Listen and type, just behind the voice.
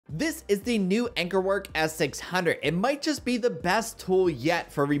This is the new AnkerWork S600. It might just be the best tool yet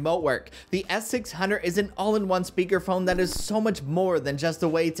for remote work. The S600 is an all-in-one speakerphone that is so much more than just a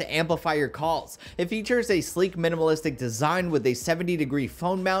way to amplify your calls. It features a sleek minimalistic design with a 70-degree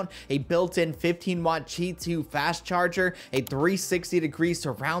phone mount, a built-in 15-watt Qi2 fast charger, a 360-degree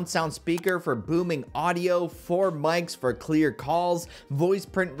surround sound speaker for booming audio, 4 mics for clear calls,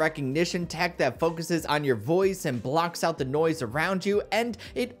 Voiceprint Recognition tech that focuses on your voice and blocks out the noise around you, and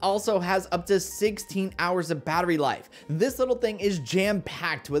it also has up to 16 hours of battery life. This little thing is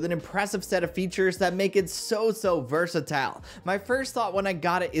jam-packed with an impressive set of features that make it so versatile. My first thought when I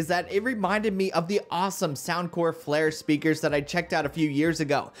got it is that it reminded me of the awesome Soundcore Flare speakers that I checked out a few years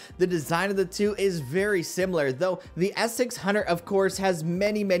ago. The design of the two is very similar, though the S600 of course has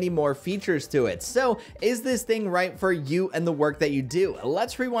many more features to it. So is this thing right for you and the work that you do?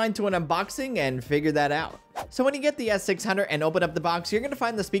 Let's rewind to an unboxing and figure that out. So when you get the S600 and open up the box, you're going to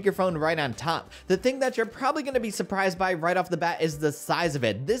find the speakerphone right on top. The thing that you're probably going to be surprised by right off the bat is the size of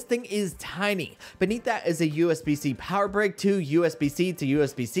it. This thing is tiny. Beneath that is a USB-C power brick, 2 USB-C to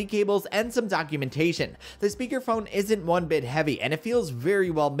USB-C cables, and some documentation. The speakerphone isn't one bit heavy, and it feels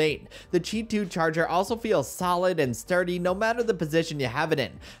very well made. The Qi2 charger also feels solid and sturdy no matter the position you have it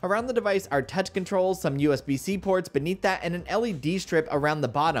in. Around the device are touch controls, some USB-C ports beneath that, and an LED strip around the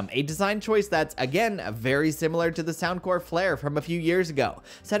bottom, a design choice that's, again, very similar to the Soundcore Flare from a few years ago.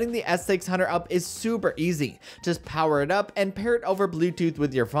 Setting the S600 up is super easy. Just power it up and pair it over Bluetooth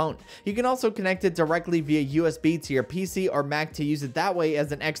with your phone. You can also connect it directly via USB to your PC or Mac to use it that way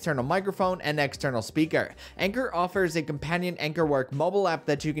as an external microphone and external speaker. Anker offers a companion AnkerWork mobile app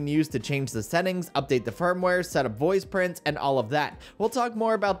that you can use to change the settings, update the firmware, set up voice prints, and all of that. We'll talk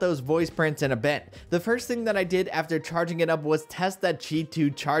more about those voice prints in a bit. The first thing that I did after charging it up was test that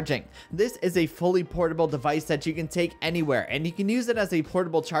Qi2 charging. This is a fully portable device that you can take anywhere, and you can use it as a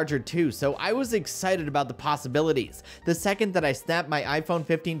portable charger too, so I was excited about the possibilities. The second that I snapped my iPhone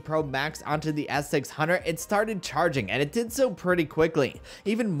 15 Pro Max onto the S600, it started charging, and it did so pretty quickly.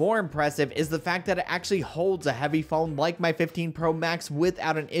 Even more impressive is the fact that it actually holds a heavy phone like my 15 Pro Max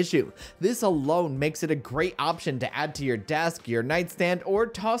without an issue. This alone makes it a great option to add to your desk, your nightstand, or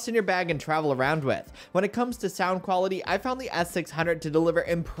toss in your bag and travel around with. When it comes to sound quality, I found the S600 to deliver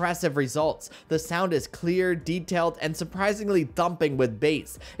impressive results. The sound is clear, detailed, and surprisingly thumping with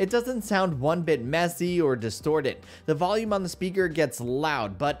bass. It doesn't sound one bit messy or distorted. The volume on the speaker gets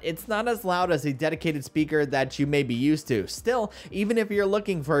loud, but it's not as loud as a dedicated speaker that you may be used to. Still, even if you're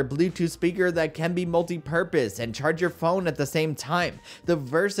looking for a Bluetooth speaker that can be multi-purpose and charge your phone at the same time, the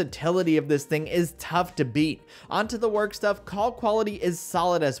versatility of this thing is tough to beat. Onto the work stuff, call quality is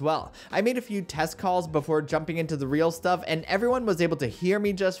solid as well. I made a few test calls before jumping into the real stuff, and everyone was able to hear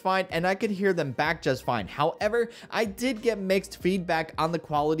me just fine, and I could hear them back just fine. However, I did get mixed feedback on the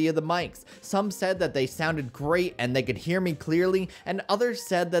quality of the mics. Some said that they sounded great and they could hear me clearly, and others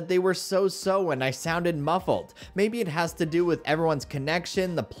said that they were so and I sounded muffled. Maybe it has to do with everyone's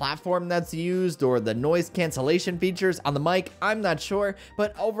connection, the platform that's used, or the noise cancellation features on the mic. I'm not sure,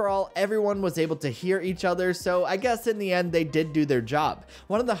 but overall everyone was able to hear each other, so I guess in the end they did do their job.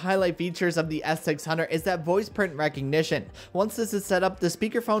 One of the highlight features of the S600 is that Voiceprint Recognition. Once this is set up, the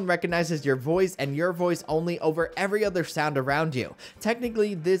speakerphone recognizes your voice and your voice only over every other sound around you.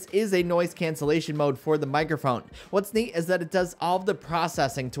 Technically, this is a noise cancellation mode for the microphone. What's neat is that it does all of the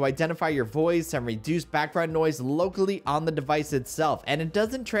processing to identify your voice and reduce background noise locally on the device itself, and it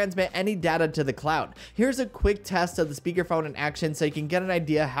doesn't transmit any data to the cloud. Here's a quick test of the speakerphone in action so you can get an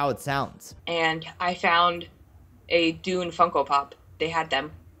idea how it sounds. And I found a Dune Funko Pop. They had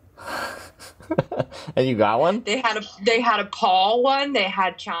them. And you got one? They had a Paul one. They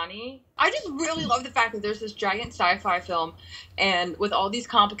had Chani. I just really love the fact that there's this giant sci-fi film and with all these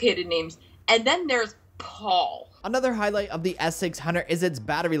complicated names, and then there's Paul. Another highlight of the S600 is its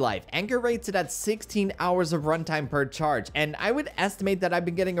battery life. Anker rates it at 16 hours of runtime per charge, and I would estimate that I've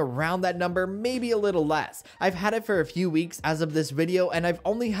been getting around that number, maybe a little less. I've had it for a few weeks as of this video, and I've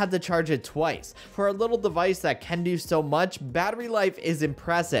only had to charge it twice. For a little device that can do so much, battery life is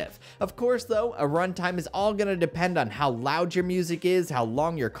impressive. Of course though, a runtime is all gonna depend on how loud your music is, how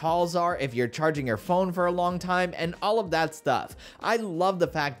long your calls are, if you're charging your phone for a long time, and all of that stuff. I love the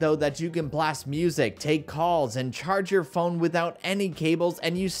fact though that you can blast music, take calls, and charge your phone without any cables,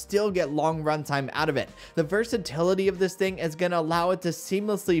 and you still get long runtime out of it. The versatility of this thing is going to allow it to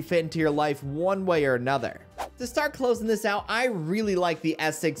seamlessly fit into your life one way or another. To start closing this out, I really like the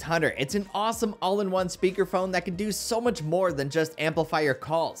S600. It's an awesome all-in-one speakerphone that can do so much more than just amplify your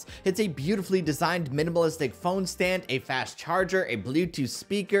calls. It's a beautifully designed minimalistic phone stand, a fast charger, a Bluetooth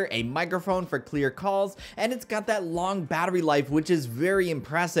speaker, a microphone for clear calls, and it's got that long battery life, which is very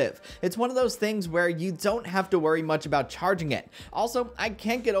impressive. It's one of those things where you don't have to worry much about charging it. Also, I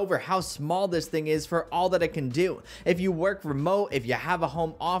can't get over how small this thing is for all that it can do. If you work remote, if you have a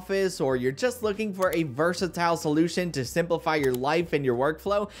home office, or you're just looking for a versatile solution to simplify your life and your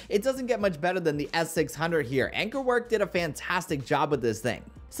workflow, it doesn't get much better than the S600 here. AnkerWork did a fantastic job with this thing.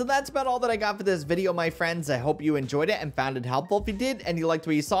 So that's about all that I got for this video, my friends. I hope you enjoyed it and found it helpful. If you did and you liked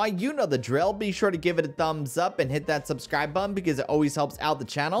what you saw, you know the drill. Be sure to give it a thumbs up and hit that subscribe button because it always helps out the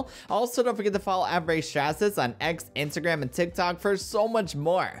channel. Also, don't forget to follow Raymond Strazdas on X, Instagram, and TikTok for so much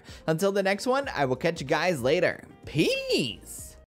more. Until the next one, I will catch you guys later. Peace!